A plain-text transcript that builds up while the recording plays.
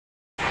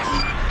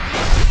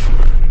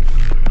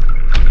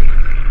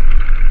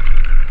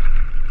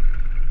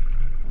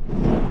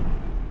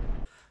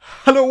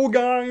Hello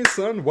guys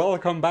and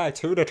welcome back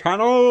to the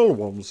channel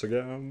once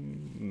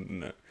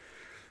again.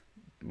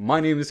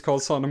 My name is Carl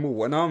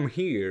Sanamu and I'm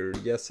here.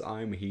 Yes,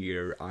 I'm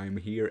here. I'm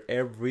here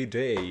every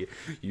day.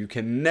 You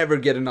can never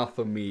get enough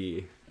of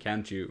me.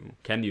 Can't you?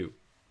 Can you?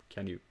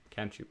 Can you?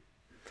 Can't you?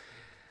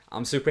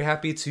 I'm super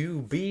happy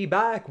to be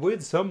back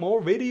with some more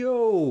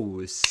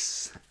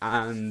videos.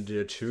 And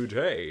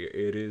today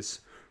it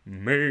is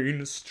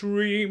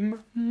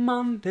Mainstream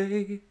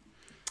Monday.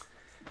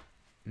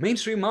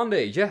 Mainstream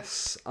Monday,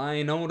 yes,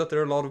 I know that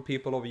there are a lot of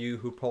people of you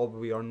who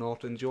probably are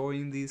not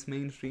enjoying these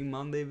Mainstream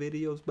Monday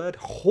videos, but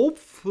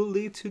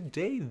hopefully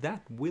today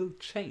that will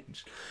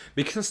change.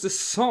 Because the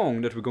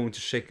song that we're going to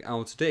check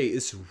out today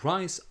is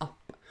Rise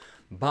Up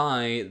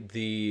by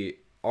the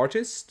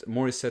artist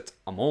Morissette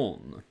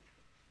Amon.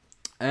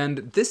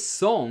 And this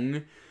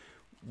song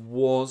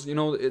was,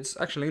 it's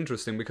actually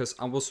interesting because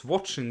I was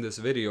watching this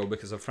video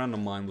because a friend of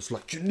mine was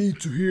like, you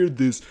need to hear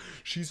this,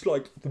 she's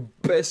like the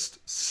best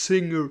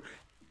singer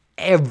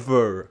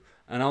ever.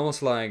 And I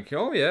was like,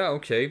 oh yeah,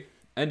 okay.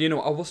 And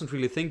I wasn't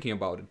really thinking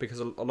about it because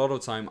a lot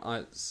of time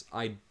I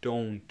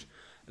don't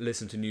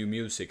listen to new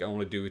music. I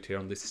only do it here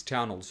on this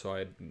channel,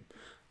 so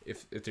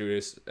if there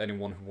is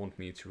anyone who wants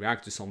me to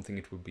react to something,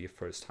 it would be a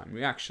first time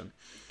reaction.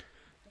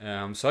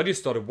 So I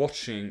just started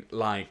watching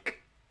I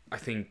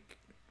think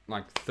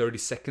 30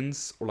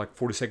 seconds or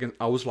 40 seconds.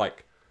 I was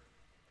like,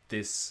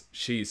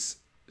 she's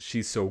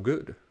so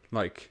good.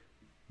 Like,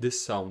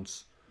 this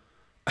sounds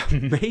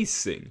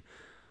amazing.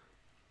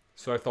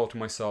 So I thought to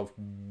myself,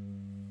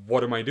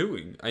 what am I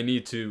doing? I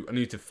need to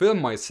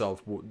film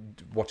myself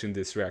watching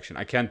this reaction.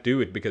 I can't do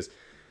it because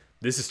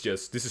this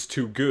is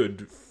too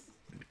good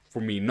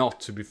for me not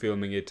to be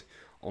filming it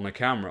on a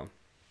camera.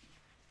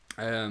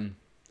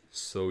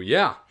 So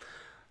yeah.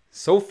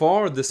 So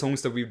far the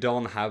songs that we've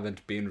done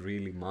haven't been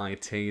really my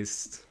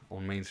taste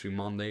on Mainstream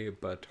Monday,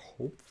 but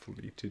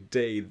hopefully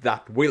today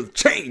that will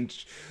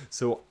change.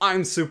 So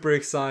I'm super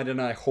excited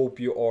and I hope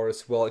you are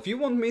as well. If you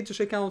want me to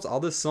check out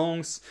other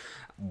songs,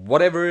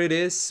 whatever it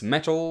is,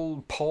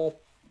 metal,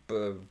 pop,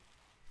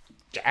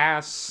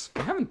 jazz.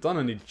 I haven't done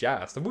any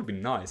jazz. That would be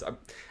nice. I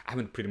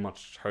haven't pretty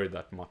much heard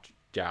that much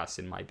jazz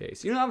in my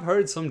days. I've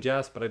heard some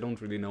jazz, but I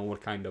don't really know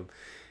what kind of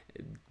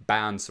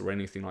bands or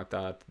anything like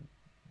that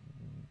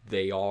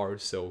they are.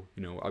 So,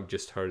 I've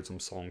just heard some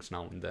songs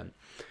now and then.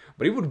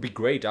 But it would be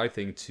great, I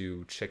think,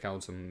 to check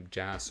out some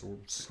jazz or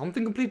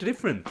something completely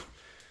different.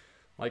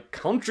 Like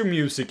country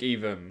music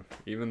even.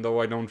 Even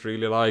though I don't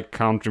really like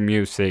country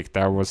music,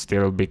 that would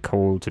still be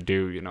cool to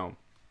do,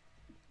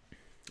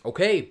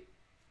 Okay.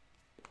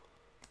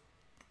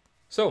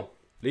 So,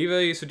 leave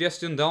a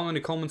suggestion down in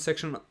the comment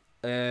section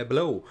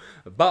below.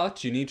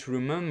 But you need to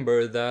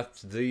remember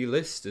that the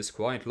list is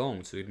quite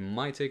long, so it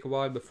might take a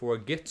while before I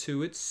get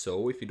to it.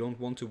 So if you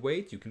don't want to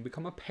wait, you can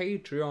become a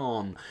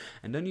Patreon,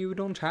 and then you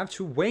don't have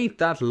to wait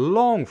that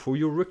long for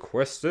your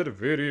requested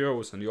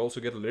videos, and you also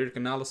get a lyric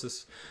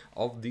analysis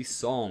of these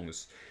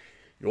songs.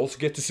 You also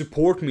get to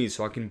support me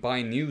so I can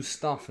buy new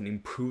stuff and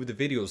improve the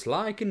videos,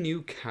 like a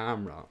new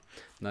camera.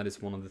 And that is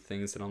one of the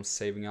things that I'm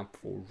saving up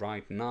for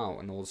right now,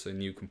 and also a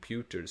new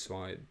computer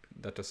so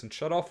that doesn't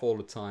shut off all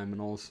the time, and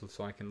also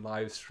so I can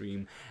live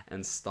stream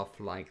and stuff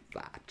like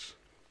that.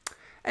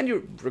 And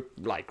you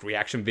like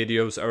reaction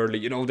videos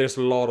early, there's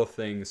a lot of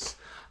things.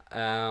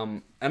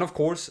 And of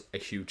course, a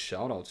huge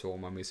shout out to all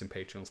my amazing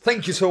Patreons.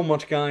 Thank you so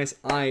much, guys.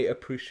 I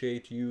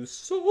appreciate you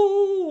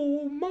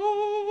so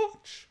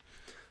much.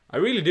 I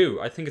really do.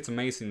 I think it's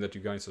amazing that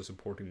you guys are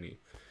supporting me.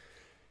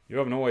 You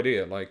have no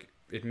idea,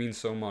 it means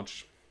so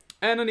much.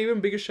 And an even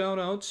bigger shout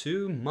out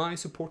to my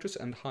supporters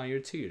and higher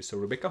tiers. So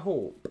Rebecca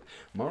Hope,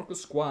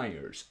 Marcus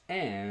Squires,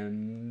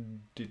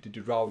 and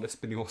Raul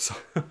Espinosa.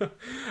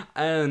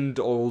 And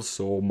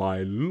also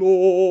my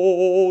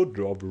Lord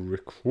of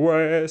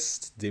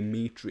Request,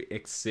 Dimitri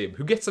Exib,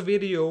 who gets a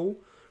video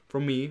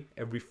from me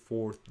every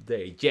 4th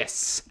day.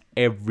 Yes,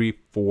 every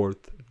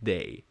 4th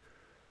day.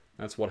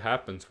 That's what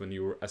happens when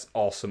you're as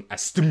awesome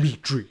as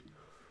Dimitri.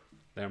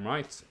 Damn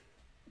right.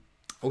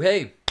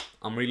 Okay,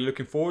 I'm really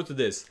looking forward to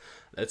this.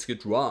 Let's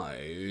get right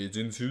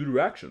into the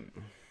reaction.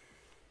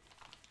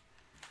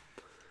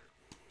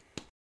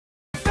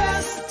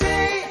 Best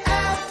day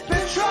at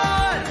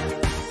Petron.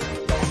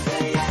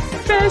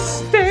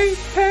 Best day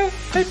at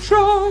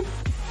Petron.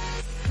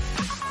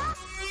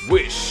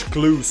 Wish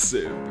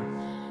exclusive.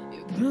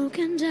 You're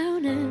broken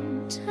down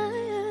and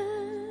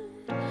tired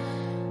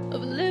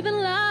of living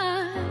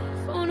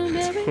life on a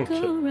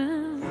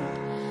merry-go-round,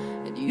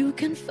 and you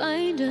can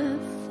find a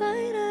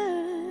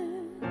fighter,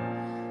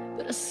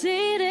 but I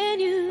see it in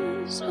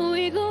you, so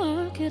we go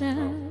work it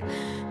out.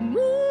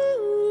 Move.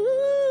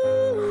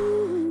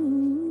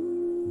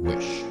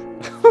 Wish.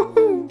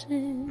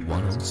 Mountain.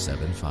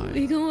 1075.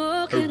 We can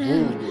work it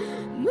out.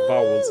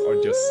 Vowels are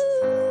just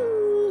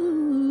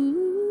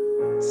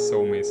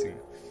so amazing.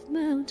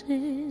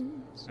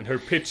 Mountains. And her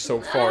pitch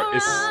so far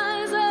is...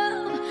 Rise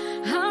up,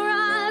 I'll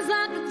rise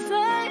like a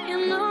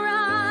flame, I'll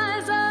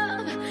rise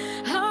up,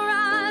 I'll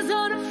rise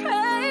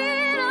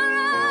unafraid, I'll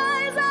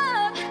rise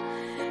up,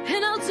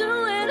 and I'll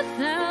do it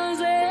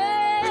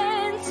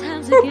 1,000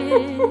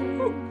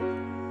 again.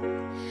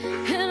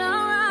 And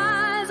I'll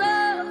rise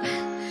up,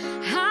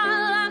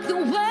 high like the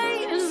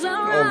waves.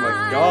 I'll Oh my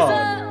rise God.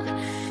 up,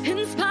 in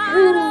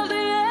spite of the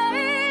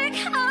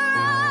ache. I'll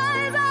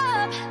rise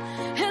up,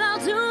 and I'll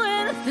do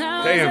it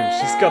 1,000 Damn,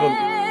 she's got an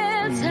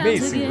times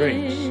amazing again.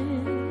 range.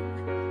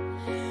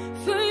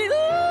 For you,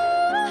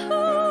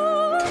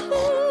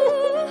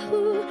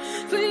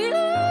 for you.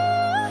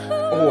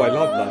 Oh, I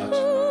love that.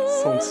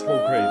 Sounds so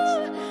great.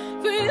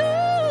 For you,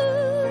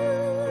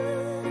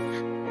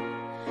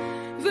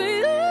 for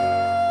you.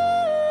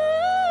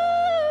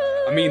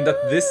 I mean that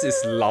this is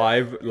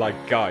live, like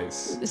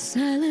guys. The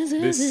silence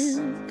This-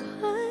 isn't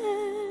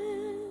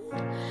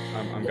quiet.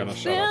 I'm gonna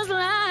shut Feels up.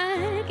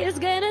 like it's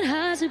getting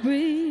hard to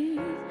breathe.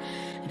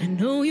 And I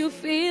know you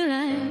feel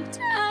like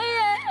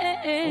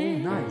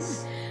dying. Oh,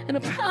 nice. And I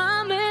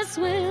promise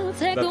we'll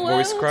take That the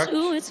voice world crack?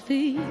 to its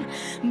feet.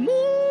 Move.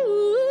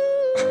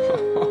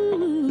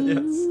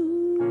 Yes.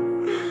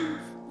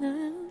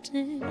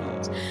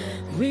 Mountains.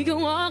 We can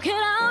walk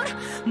it out.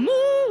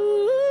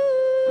 Move.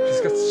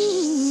 She's got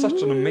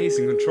such an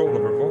amazing control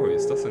of her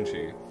voice, doesn't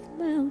she?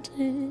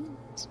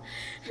 Mountains.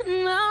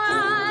 And I'll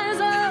rise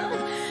up.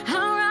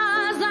 I'll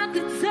rise like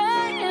the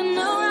day. And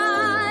I'll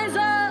rise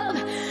up.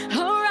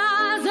 I'll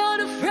rise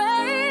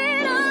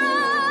unafraid. I'll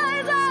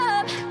rise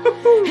up.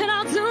 And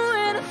I'll do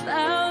it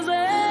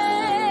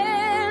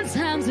 1,000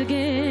 times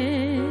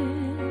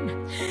again.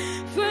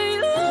 For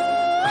you. I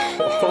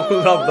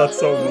love that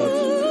so much.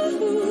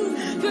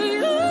 For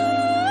you.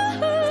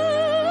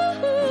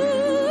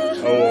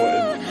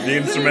 Oh, the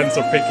instruments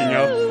are picking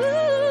up.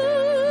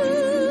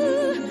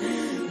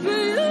 For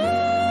you.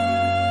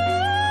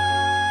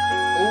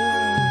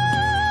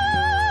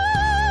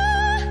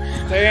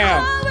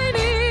 Damn, All we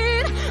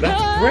need, that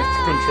breath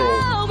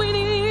control. all we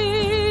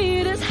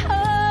need is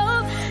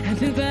hope, and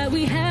for that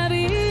we have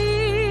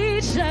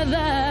each other,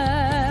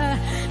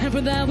 and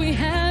for that we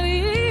have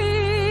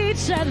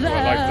each other. Oh,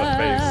 I like that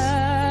bass.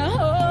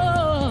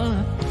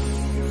 Oh.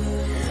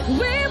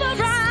 We will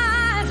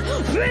rise,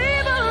 we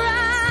will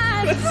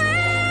rise, we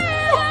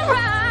will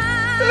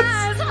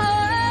rise.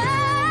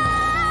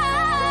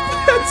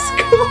 Let's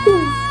go!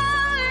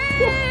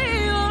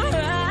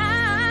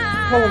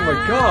 Oh my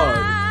God.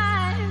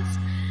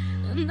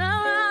 And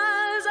I'll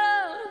rise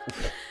up.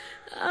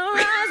 I'll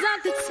rise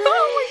like the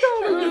sun.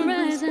 I'll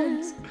rise up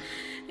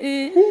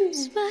in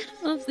spite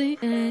of the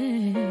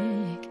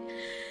ache.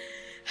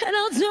 And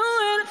I'll do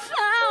it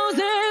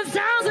 1,000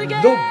 times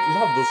again.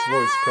 Love this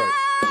voice crack.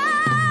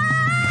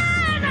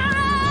 And I'll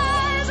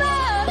rise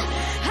up.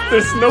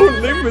 There's no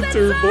limit to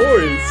her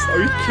voice. Are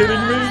you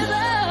kidding me?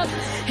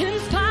 In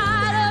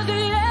spite of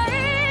the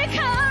ache,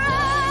 I'll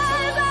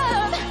rise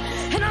up.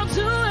 And I'll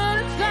do it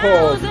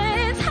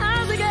 1,000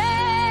 times again.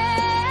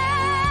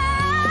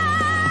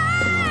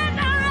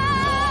 I'll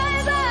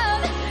rise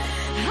up.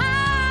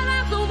 High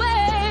like the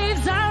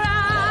waves, I'll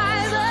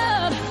rise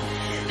up.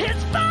 In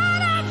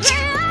spite of the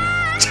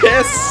ache,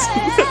 Yes!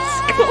 Let's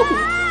go!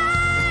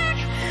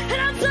 and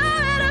I'll do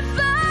it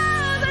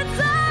 1,000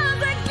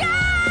 times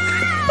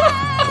again.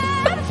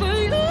 For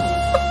you.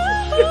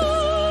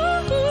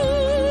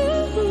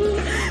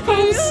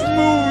 How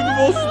smooth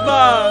was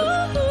that?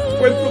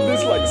 Went from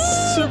this like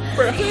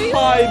super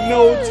high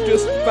note to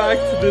just back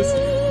to this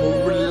more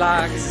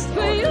relaxed. Oh,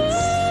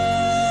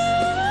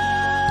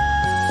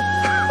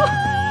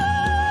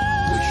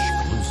 Wish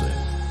Cruiser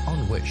on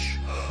Wish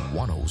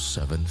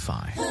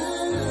 1075.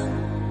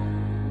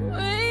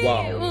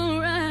 Wow. We will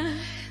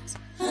rise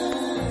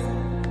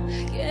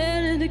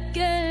again and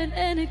again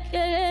and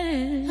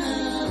again.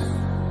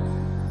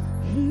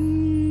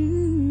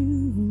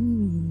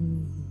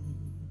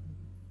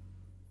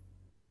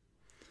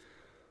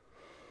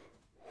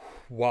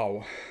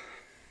 Wow.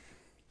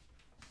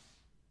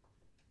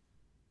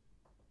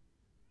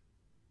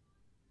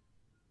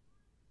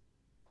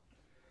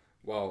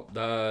 Wow,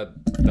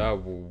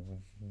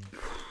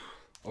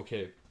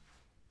 okay.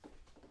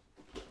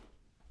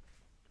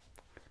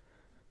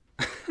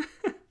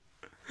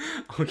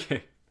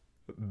 Okay.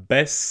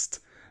 Best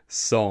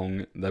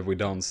song that we've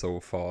done so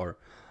far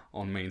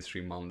on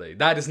Mainstream Monday.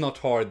 That is not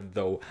hard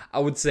though. I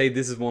would say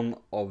this is one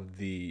of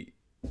the...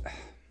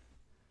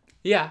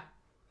 Yeah.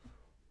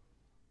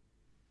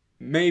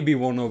 Maybe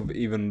one of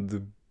even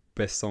the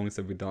best songs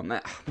that we've done.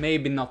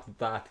 Maybe not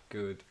that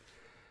good.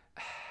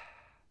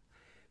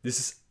 This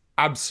is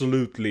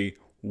absolutely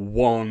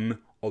one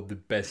of the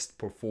best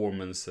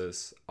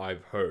performances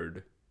I've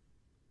heard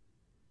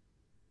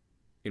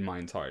in my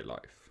entire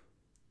life.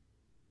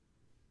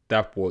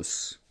 That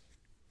was...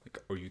 Like,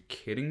 are you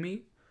kidding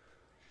me?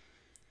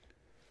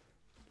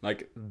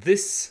 Like,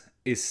 this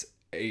is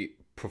a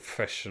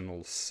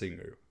professional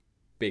singer.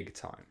 Big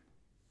time.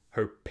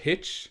 Her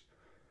pitch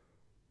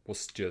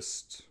was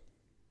just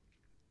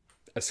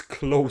as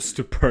close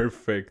to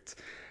perfect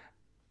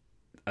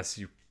as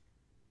you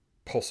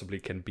possibly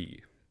can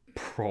be.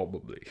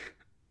 Probably.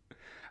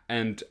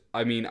 And,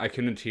 I mean, I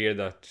couldn't hear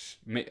that.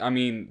 I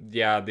mean,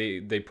 yeah,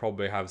 they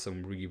probably have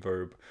some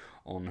reverb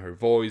on her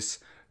voice.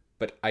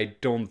 but I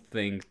don't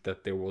think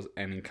that there was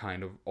any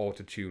kind of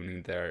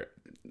auto-tuning there.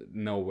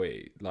 No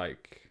way.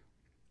 Like,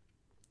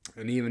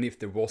 and even if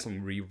there was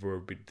some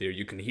reverb there,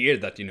 you can hear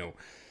that, you know,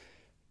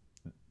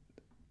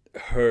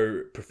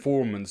 her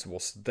performance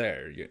was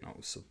there, you know.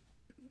 So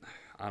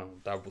I don't know,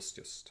 that was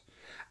just...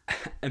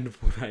 And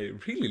what I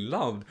really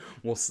loved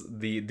was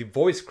the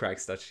voice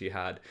cracks that she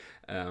had,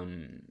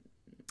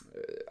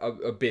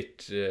 a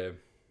bit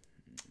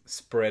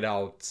spread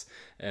out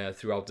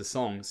throughout the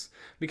songs.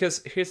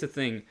 Because here's the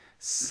thing,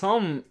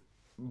 from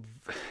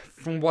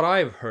what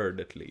I've heard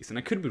at least, and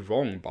I could be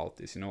wrong about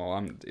this, you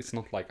know, it's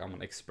not like I'm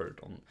an expert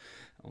on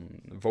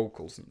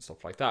vocals and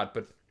stuff like that,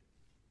 but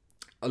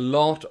a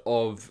lot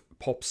of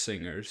pop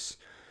singers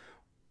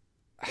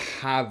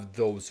have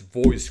those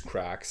voice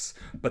cracks,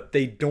 but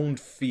they don't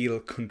feel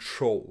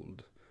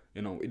controlled.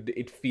 You know,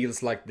 it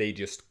feels like they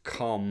just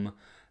come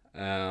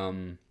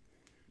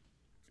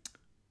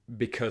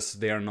because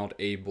they are not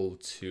able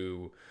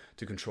to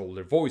control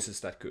their voices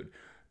that good.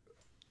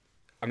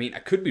 I mean, I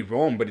could be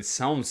wrong, but it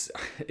sounds...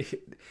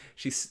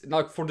 she's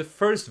like, for the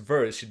first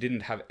verse, she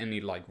didn't have any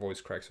like voice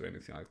cracks or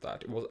anything like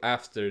that. It was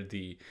after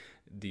the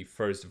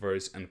first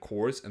verse and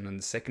chorus, and then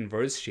the second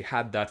verse, she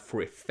had that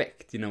for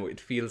effect. You know, it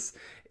feels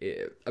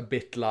a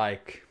bit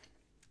like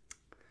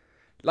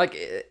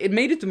it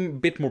made it a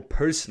bit more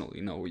personal,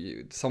 you know,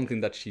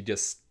 something that she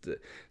just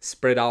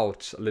spread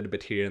out a little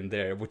bit here and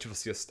there, which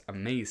was just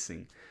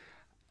amazing.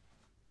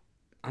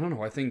 I don't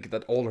know, I think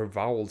that all her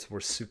vowels were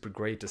super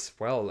great as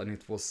well, and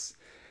it was...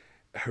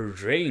 her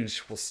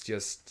range was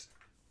just...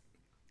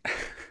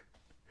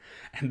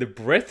 and the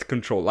breath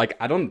control, like,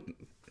 I don't...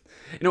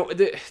 You know,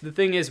 the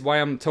thing is,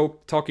 why I'm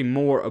talking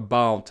more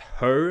about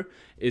her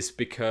is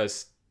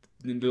because,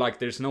 like,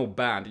 there's no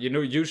band. You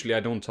know, usually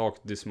I don't talk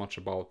this much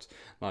about,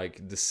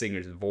 like, the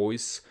singer's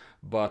voice,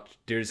 but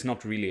there's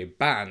not really a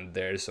band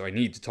there, so I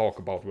need to talk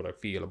about what I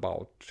feel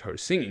about her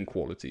singing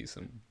qualities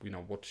and, you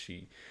know, what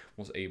she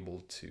was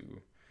able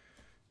to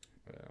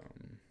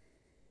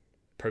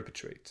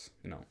perpetrate,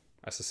 you know,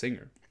 as a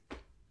singer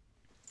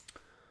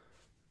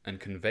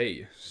and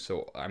convey.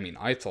 So, I mean,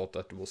 I thought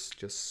that was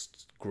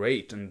just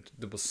great, and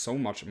there was so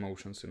much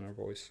emotions in her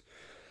voice.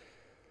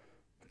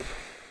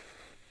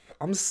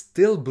 I'm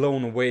still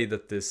blown away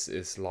that this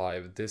is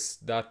live.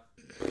 That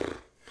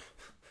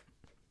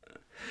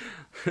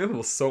it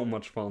was so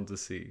much fun to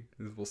see.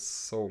 It was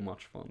so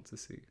much fun to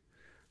see.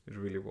 It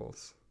really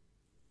was.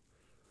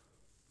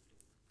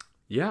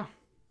 Yeah,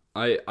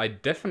 I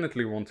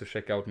definitely want to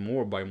check out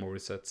more by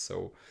Morissette,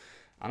 so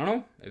I don't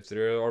know, if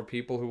there are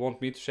people who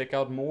want me to check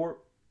out more,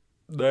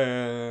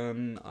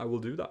 then I will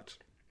do that.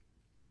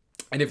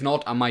 And if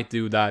not, I might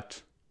do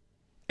that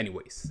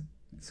anyways.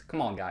 So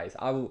come on, guys,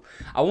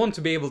 I want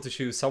to be able to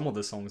choose some of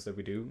the songs that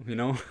we do, you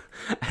know?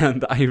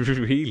 And I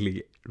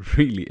really,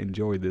 really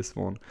enjoyed this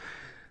one.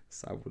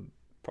 So I would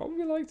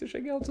probably like to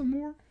check out some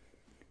more,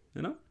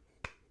 you know?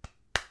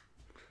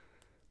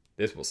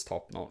 This was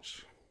top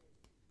notch.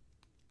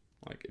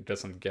 Like, it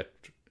doesn't get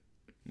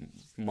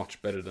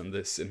much better than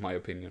this, in my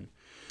opinion.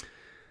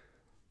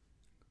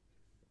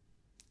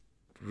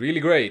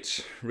 Really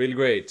great, really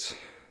great.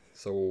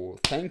 So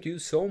thank you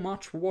so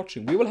much for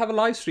watching. We will have a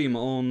live stream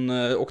on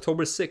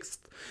October 6th,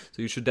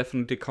 so you should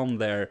definitely come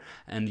there,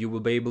 and you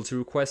will be able to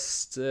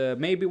request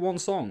maybe one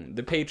song.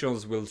 The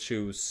patrons will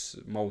choose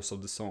most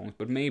of the songs,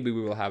 but maybe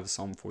we will have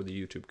some for the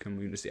YouTube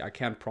community. I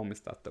can't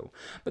promise that though.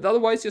 But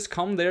otherwise, just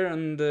come there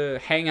and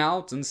hang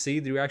out and see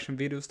the reaction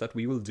videos that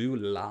we will do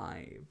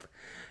live.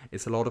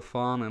 It's a lot of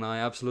fun, and I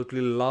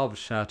absolutely love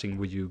chatting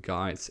with you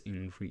guys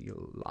in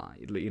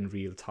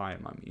real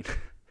time, I mean.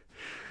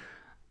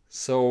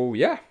 So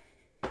yeah.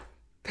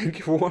 Thank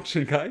you for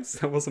watching, guys.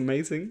 That was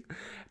amazing.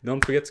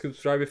 Don't forget to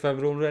subscribe if you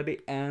haven't already,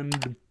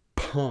 and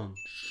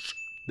punch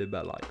the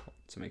bell icon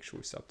to make sure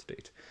it's up to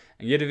date.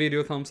 And give the video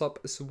a thumbs up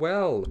as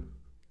well.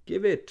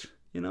 Give it,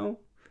 you know,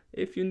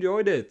 if you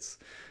enjoyed it.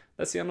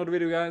 That's the end of the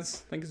video,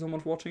 guys. Thank you so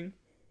much for watching,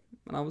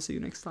 and I will see you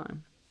next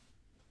time.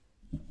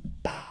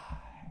 Bye.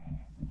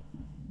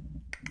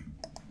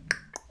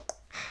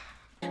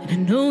 I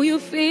know you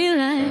feel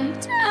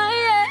like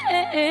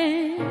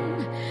dying,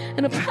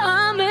 and I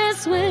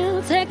promise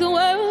we'll take the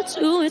world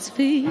to its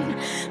feet.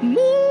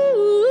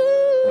 Move.